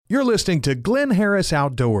You're listening to Glynn Harris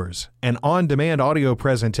Outdoors, an on-demand audio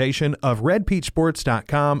presentation of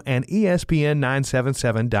RedPeachSports.com and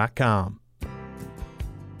ESPN977.com.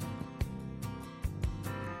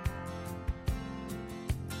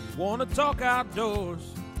 Want to talk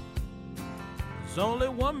outdoors? There's only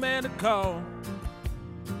one man to call.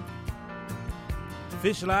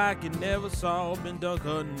 Fish like you never saw, been duck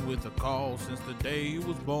hunting with a call since the day you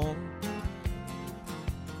was born.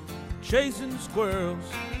 Chasing squirrels,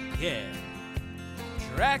 yeah,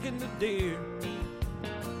 tracking the deer.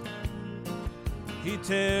 He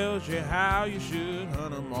tells you how you should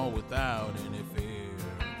hunt them all without any fear.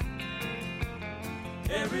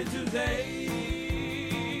 Every Tuesday,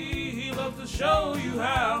 he loves to show you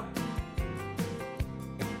how.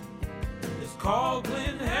 It's called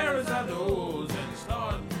Glynn Harris Outdoors, and it's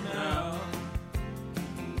starting now.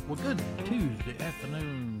 Well, good Tuesday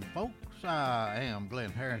afternoon, folks. I am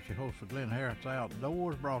Glynn Harris, your host of Glynn Harris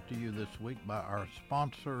Outdoors, brought to you this week by our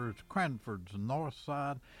sponsors, Cranford's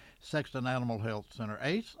Northside Sexton Animal Health Center,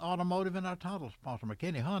 Ace Automotive, and our title sponsor,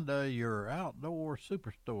 McKinney Honda, your outdoor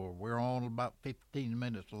superstore. We're on about 15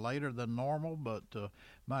 minutes later than normal, but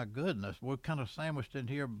my goodness, we're kind of sandwiched in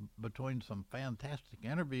here between some fantastic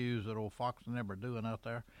interviews that old Fox and them are doing out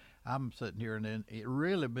there. I'm sitting here and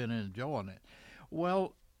really been enjoying it.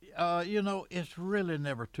 Well, it's really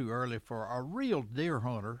never too early for a real deer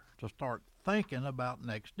hunter to start thinking about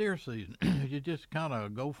next deer season. You just kind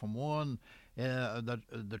of go from one,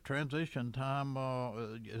 the transition time,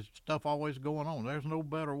 stuff always going on. There's no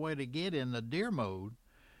better way to get in the deer mode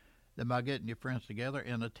than by getting your friends together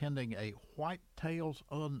and attending a Whitetails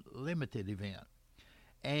Unlimited event.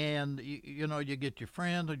 And, you get your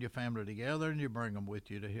friends and your family together, and you bring them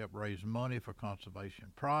with you to help raise money for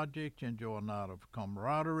conservation projects, enjoy a night of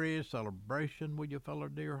camaraderie, celebration with your fellow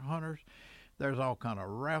deer hunters. There's all kind of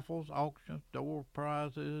raffles, auctions, door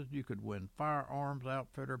prizes. You could win firearms,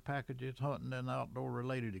 outfitter packages, hunting and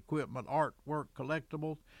outdoor-related equipment, artwork,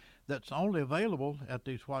 collectibles that's only available at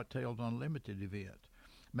these Whitetails Unlimited events.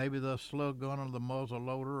 Maybe the slug gun or the muzzle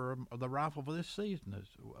loader or the rifle for this season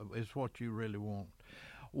is what you really want.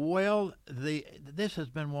 Well, this has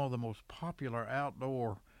been one of the most popular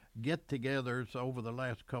outdoor get-togethers over the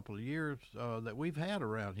last couple of years that we've had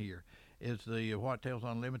around here. It's the Whitetails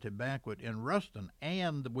Unlimited Banquet in Ruston,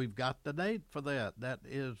 and we've got the date for that. That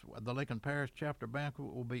is the Lincoln Parish Chapter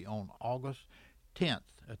Banquet will be on August 10th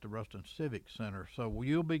at the Ruston Civic Center. So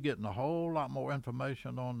you'll be getting a whole lot more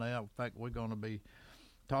information on that. In fact, we're going to be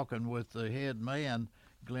talking with the head man,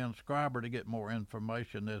 Glynn Scriber, to get more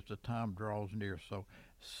information as the time draws near. So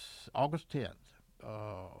August 10th,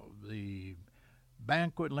 the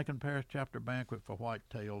banquet, Lincoln Parish Chapter Banquet for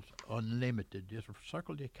Whitetails Unlimited. Just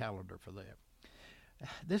circle your calendar for that.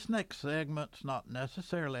 This next segment's not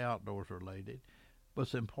necessarily outdoors related, but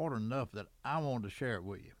it's important enough that I wanted to share it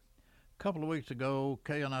with you. A couple of weeks ago,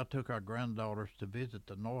 Kay and I took our granddaughters to visit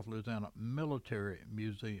the North Louisiana Military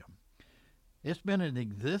Museum. It's been in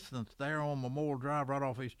existence there on Memorial Drive right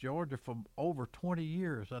off East Georgia for over 20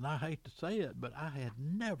 years, and I hate to say it, but I had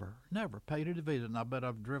never paid it a visit, and I bet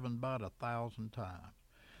I've driven by it 1,000 times.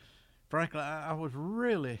 Frankly, I was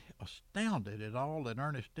really astounded at all that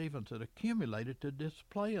Ernest Stevens had accumulated to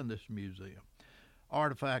display in this museum.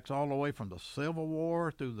 Artifacts all the way from the Civil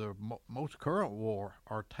War through the most current war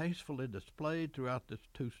are tastefully displayed throughout this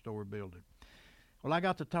two-story building. Well, I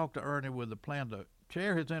got to talk to Ernie with the plan to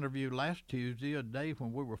chair his interview last Tuesday, a day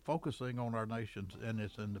when we were focusing on our nation and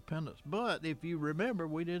its independence. But if you remember,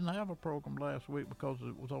 we didn't have a program last week because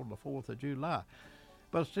it was on the 4th of July.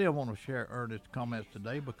 But I still want to share Ernest's comments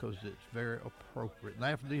today because it's very appropriate. And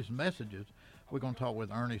after these messages, we're going to talk with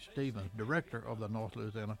Ernie Stevens, director of the North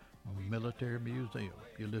Louisiana Military Museum.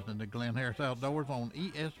 You're listening to Glynn Harris Outdoors on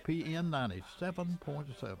ESPN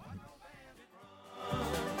 97.7.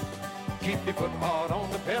 Keep your foot hard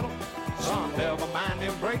on the pedal, son, never mind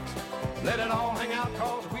them brakes. Let it all hang out,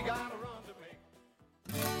 cause we got a run to make.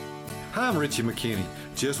 Hi, I'm Richie McKinney.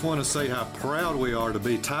 Just want to say how proud we are to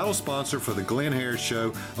be title sponsor for the Glynn Harris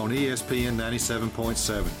Show on ESPN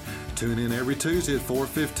 97.7. Tune in every Tuesday at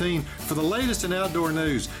 4:15 for the latest in outdoor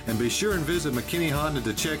news, and be sure and visit McKinney Honda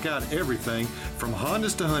to check out everything from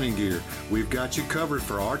Hondas to hunting gear. We've got you covered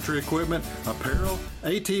for archery equipment, apparel,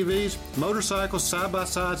 ATVs, motorcycles,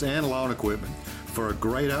 side-by-sides, and lawn equipment. For a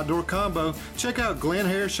great outdoor combo, check out Glynn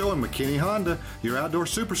Harris Show and McKinney Honda, your outdoor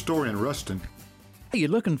superstore in Ruston. You're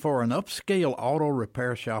looking for an upscale auto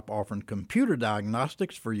repair shop offering computer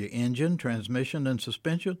diagnostics for your engine, transmission, and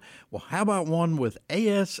suspension? Well, how about one with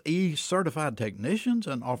ASE certified technicians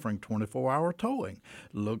and offering 24-hour towing?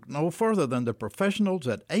 Look no further than the professionals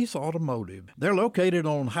at Ace Automotive. They're located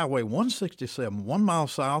on Highway 167, 1 mile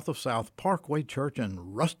south of South Parkway Church in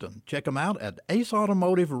Ruston. Check them out at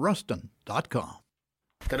aceautomotiveruston.com.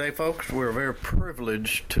 Today, folks, we're very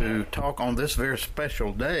privileged to talk on this very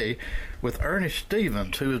special day with Ernie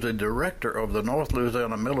Stevens, who is the director of the North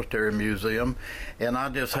Louisiana Military Museum. And I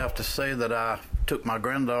just have to say that I took my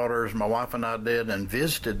granddaughters, my wife and I did, and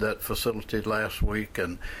visited that facility last week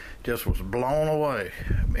and just was blown away,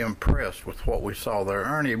 impressed with what we saw there.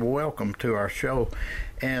 Ernie, welcome to our show.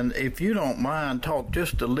 And if you don't mind, talk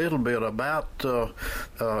just a little bit about,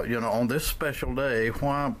 on this special day,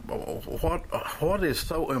 what is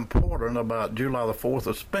so important about July the 4th,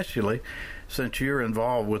 especially since you're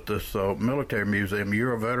involved with this military museum.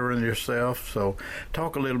 You're a veteran yourself, so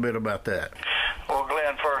talk a little bit about that. Well,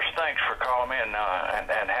 Glenn, first, thanks for calling me and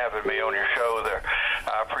having me on your show there.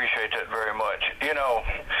 I appreciate that very much. You know,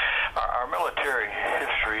 our military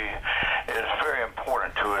history is very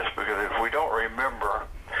important to us because if we don't remember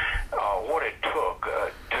what it took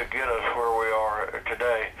to get us where we are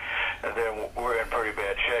today, then we're in pretty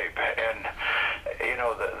bad shape. And, you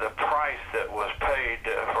know, the price that was paid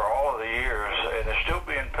for all of the years and is still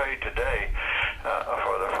being paid today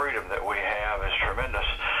for the freedom that we have is tremendous.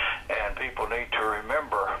 And people need to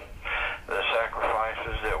remember the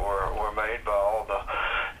sacrifices that were made by all the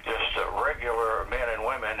just regular men and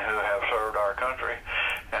women who have served our country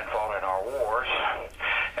and fought in our wars.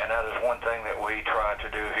 And that is one thing that we try to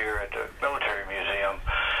do here at the Military Museum,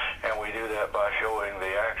 and we do that by showing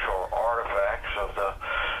the actual artifacts of the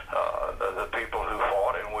people who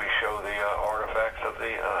fought, and we show the artifacts of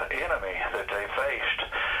the enemy that they faced.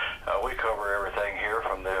 We cover everything here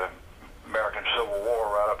from the American Civil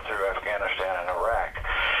War right up through Afghanistan and Iraq,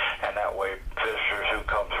 and that way visitors who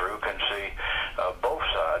come through can see both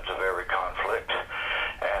sides of every conflict.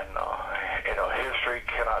 And history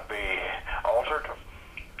cannot be altered.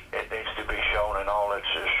 It needs to be shown in all its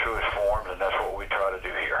truest forms, and that's what we try to do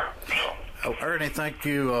here. So. Ernie, thank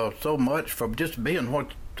you so much for just being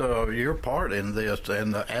your part in this,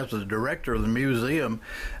 and as the director of the museum.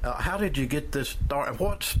 How did you get this start?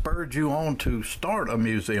 What spurred you on to start a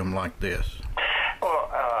museum like this? Well,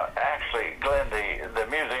 actually, Glenn, the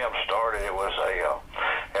museum started. It was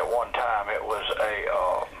at one time it was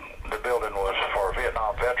the building was for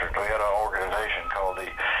Vietnam veterans. We had an organization called the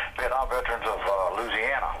Vietnam Veterans of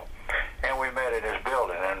Louisiana, and we met in this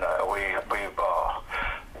building, and we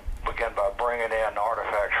began by bringing in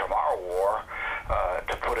artifacts from our war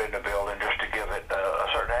to put in the building just to give it a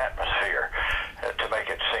certain atmosphere, to make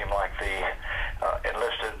it seem like the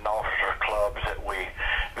enlisted and officer clubs that we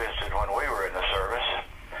visited when we were in the service.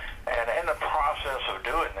 And in the process of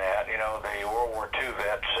doing that, you know, the World War II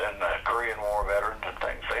vets and the Korean War veterans and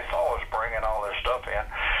things, they saw us bringing all this stuff in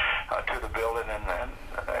to the building, and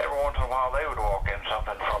every once in a while they would walk in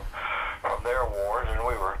something from their wars, and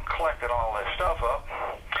we were collecting all this stuff up.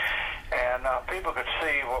 And people could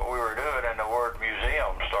see what we were doing, and the word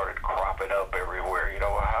museum started cropping up everywhere. You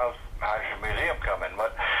know, how's your museum coming?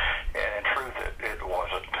 But in truth, it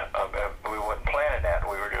wasn't. We wasn't planning that.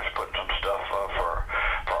 We were just putting some stuff for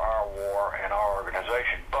our war and our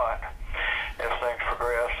organization. But as things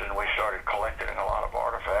progressed and we started collecting a lot of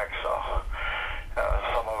artifacts, some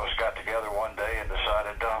of us got together one day and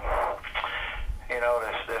decided,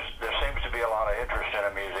 there seems to be a lot of interest in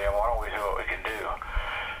a museum. Why don't we do what we can do?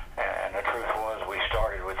 And the truth was, we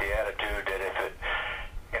started with the attitude that if it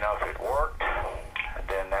worked,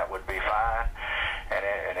 then that would be fine.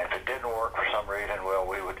 And if it didn't work for some reason, well,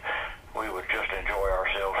 we would just enjoy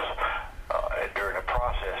ourselves during the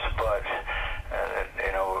process. But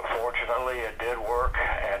fortunately, it did work.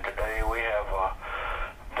 And today we have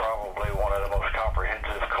probably one of the most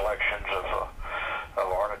comprehensive collections of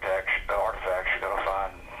artifacts you're going to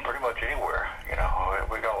find pretty much anywhere. You know,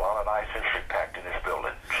 we got a lot of nice history packed in this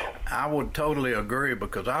building. So. I would totally agree,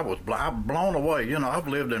 because I'm blown away. You know, I've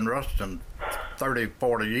lived in Ruston 30,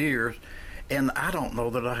 40 years, and I don't know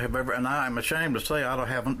that I have ever, and I'm ashamed to say I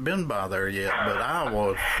haven't been by there yet, but I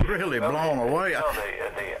was really blown away.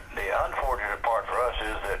 The unfortunate part for us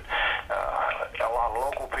is that a lot of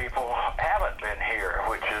local people haven't been here,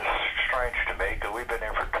 which is strange to me, because we've been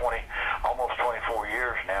here for almost 24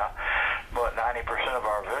 years now, but 90% of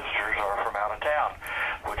our visitors are from out of town,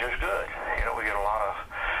 which is good. You know, we get a lot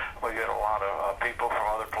of people from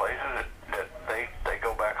other places that they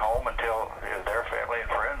go back home and tell their family and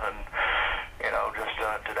friends, and just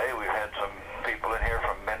today we've had some people in here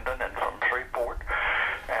from Minden and from Shreveport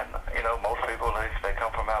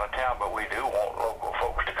do want local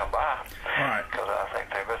folks to come by. All right. Because I think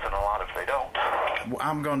they're missing a lot if they don't.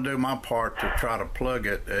 I'm going to do my part to try to plug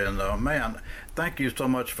it. And, man, thank you so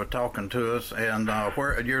much for talking to us. And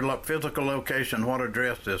where your physical location, what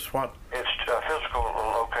address is what? Its physical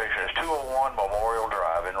location is 201 Memorial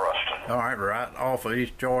Drive in Ruston. All right off of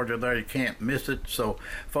East Georgia there. You can't miss it. So,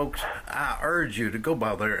 folks, I urge you to go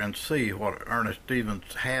by there and see what Ernest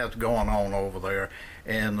Stevens has going on over there.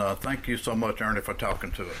 And thank you so much, Ernie, for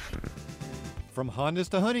talking to us. From Hondas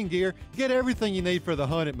to hunting gear, get everything you need for the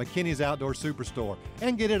hunt at McKinney's Outdoor Superstore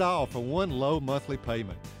and get it all for one low monthly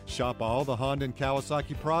payment. Shop all the Honda and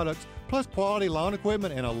Kawasaki products, plus quality lawn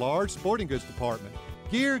equipment and a large sporting goods department.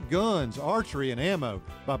 Gear, guns, archery, and ammo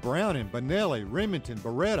by Browning, Benelli, Remington,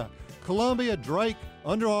 Beretta, Columbia, Drake,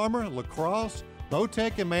 Under Armour, Lacrosse,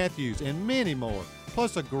 Bowtech, and Matthews, and many more.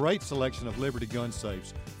 Plus a great selection of Liberty gun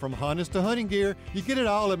safes. From Hondas to hunting gear, you get it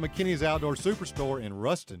all at McKinney's Outdoor Superstore in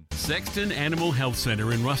Ruston. Sexton Animal Health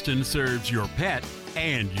Center in Ruston serves your pet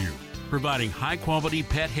and you, providing high-quality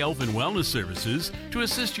pet health and wellness services to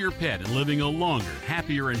assist your pet in living a longer,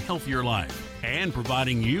 happier, and healthier life, and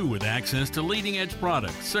providing you with access to leading-edge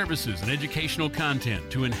products, services, and educational content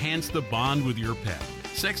to enhance the bond with your pet.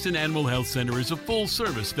 Sexton Animal Health Center is a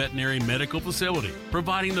full-service veterinary medical facility,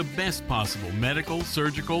 providing the best possible medical,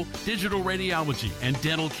 surgical, digital radiology, and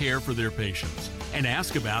dental care for their patients. And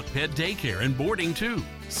ask about pet daycare and boarding, too.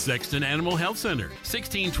 Sexton Animal Health Center,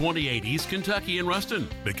 1628 East Kentucky in Ruston.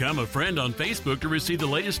 Become a friend on Facebook to receive the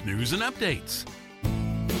latest news and updates.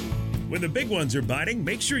 When the big ones are biting,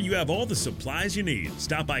 make sure you have all the supplies you need.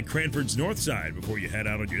 Stop by Cranford's North Side before you head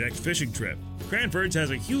out on your next fishing trip. Cranford's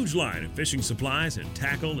has a huge line of fishing supplies and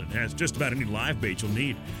tackle and has just about any live bait you'll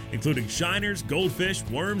need, including shiners, goldfish,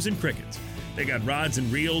 worms, and crickets. They got rods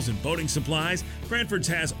and reels and boating supplies. Cranford's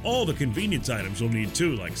has all the convenience items you'll need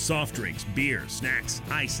too, like soft drinks, beer, snacks,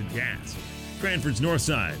 ice, and gas. Cranford's North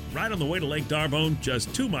Side, right on the way to Lake D'Arbonne,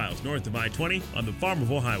 just 2 miles north of I-20 on the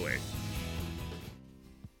Farmerville Highway.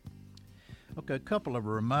 Okay, a couple of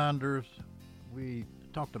reminders. We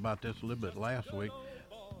talked about this a little bit last week.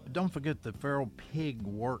 Don't forget the Feral Pig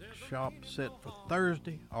Workshop set for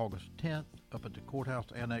Thursday, August 10th, up at the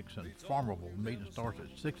Courthouse Annex in Farmerville. Meeting starts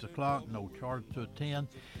at 6 o'clock, no charge to attend.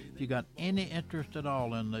 If you got any interest at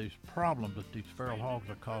all in these problems that these feral hogs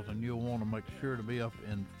are causing, you'll want to make sure to be up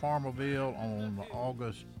in Farmerville on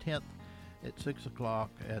August 10th at 6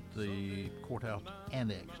 o'clock at the Courthouse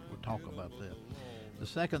Annex. We'll talk about that. The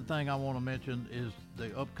second thing I want to mention is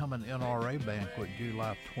the upcoming NRA banquet,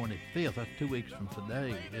 July 25th. That's 2 weeks from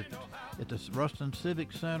today. It's at the Ruston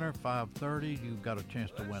Civic Center, 5:30. You've got a chance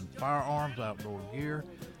to win firearms, outdoor gear.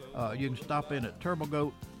 You can stop in at Turbo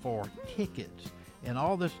Goat for tickets. And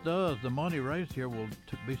all this does, the money raised here will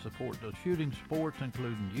be support the shooting sports,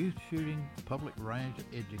 including youth shooting, public range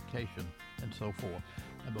education, and so forth.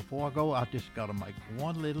 And before I go, I just got to make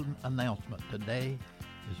one little announcement. Today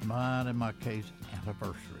is mine and my Kay's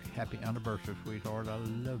anniversary. Happy anniversary, sweetheart. I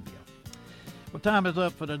love you. Well, time is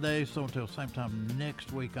up for today, so until same time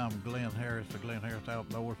next week, I'm Glynn Harris of Glynn Harris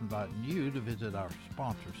Outdoors, inviting you to visit our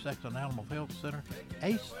sponsor, Sexton Animal Health Center,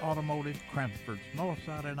 Ace Automotive, Cranford's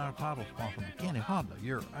Northside, and our title sponsor, McKinney Honda,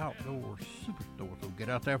 your outdoor superstore. So get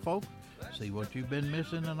out there, folks. See what you've been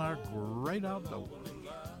missing in our great outdoors.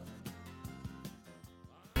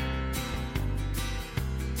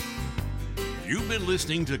 You've been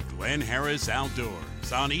listening to Glynn Harris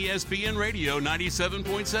Outdoors on ESPN Radio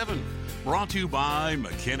 97.7, brought to you by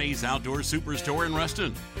McKinney's Outdoor Superstore in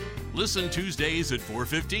Ruston. Listen Tuesdays at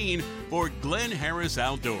 4:15 for Glynn Harris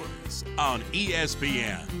Outdoors on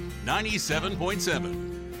ESPN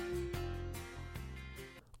 97.7.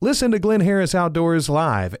 Listen to Glynn Harris Outdoors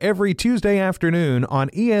live every Tuesday afternoon on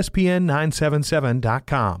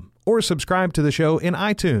ESPN977.com or subscribe to the show in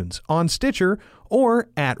iTunes, on Stitcher, or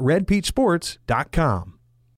at redpeachsports.com.